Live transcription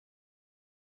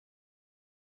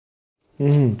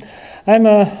I'm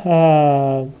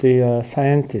the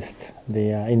scientist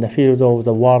in the field of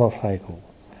the water cycle,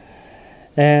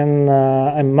 and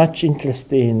I'm much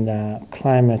interested in the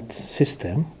climate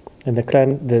system and the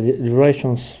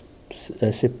relationship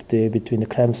between the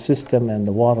climate system and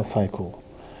the water cycle.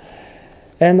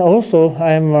 And also,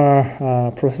 I'm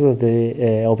a professor of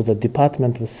the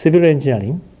Department of Civil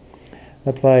Engineering.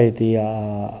 That's why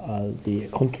the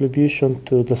contribution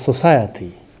to the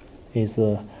society is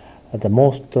the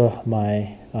most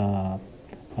my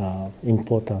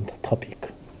important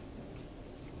topic.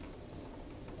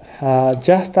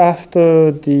 Just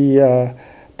after the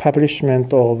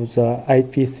publishment of the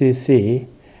IPCC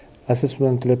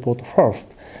assessment report first,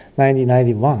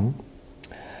 1991,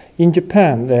 in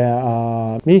Japan,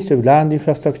 the Ministry of Land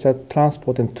Infrastructure,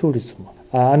 Transport and Tourism,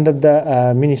 under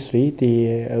the ministry,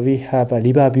 we have a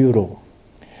River Bureau.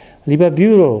 River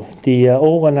Bureau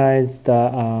organized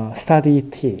a study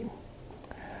team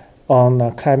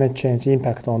on climate change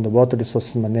impact on the water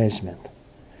resource management.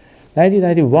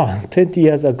 1991, 20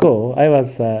 years ago, I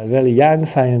was a very young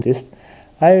scientist.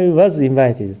 I was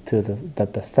invited to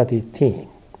the study team.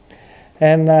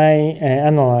 And I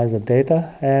analyzed the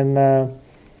data and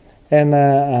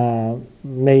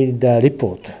made a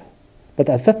report. But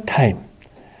at that time,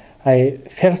 I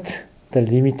felt the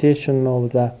limitation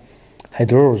of the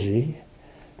hydrology,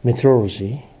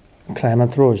 meteorology,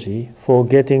 climatology for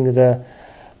getting the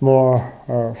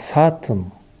more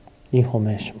certain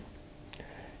information.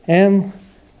 And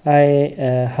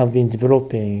I have been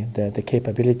developing the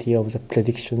capability of the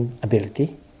prediction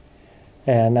ability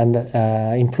and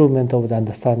improvement of the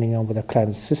understanding of the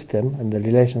climate system and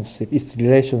its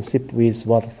relationship with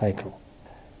water cycle.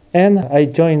 And I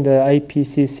joined the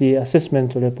IPCC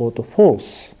assessment report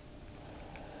force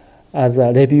as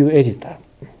a review editor.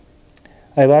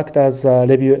 I worked as a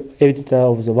review editor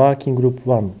of the working group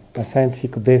 1, a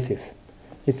scientific basis.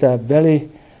 It's a very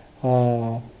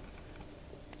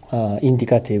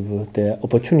indicative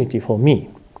opportunity for me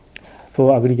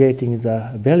for aggregating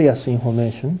the various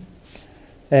information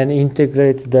and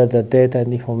integrate the data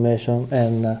and information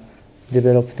and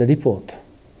develop the report.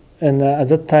 And at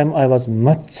that time, I was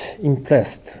much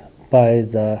impressed by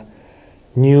the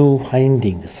new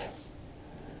findings,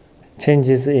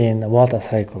 changes in water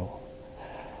cycle,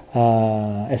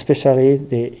 especially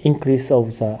the increase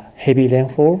of the heavy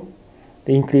rainfall,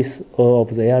 the increase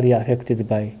of the area affected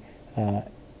by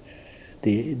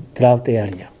the drought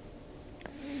area.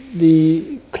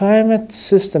 The climate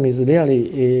system is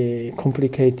really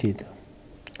complicated.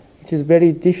 It is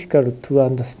very difficult to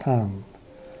understand.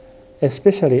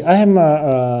 Especially, I am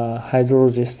a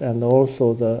hydrologist and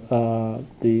also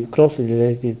the closely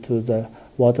related to the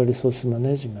water resource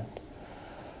management.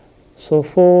 So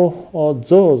for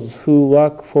those who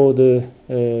work for the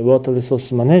water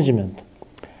resource management,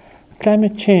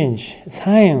 climate change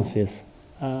sciences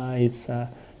is a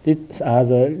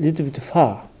little bit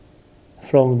far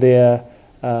from their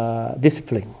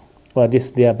discipline or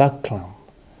their background.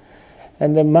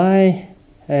 And my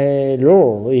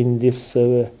role in this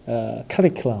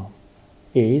curriculum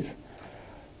is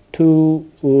to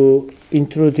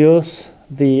introduce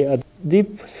the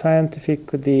deep scientific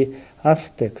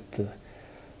aspect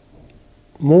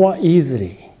more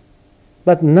easily,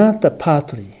 but not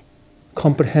partly,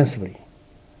 comprehensively,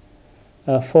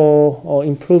 for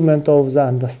improvement of the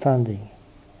understanding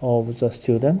of the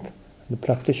student, the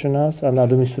practitioners, and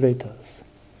administrators.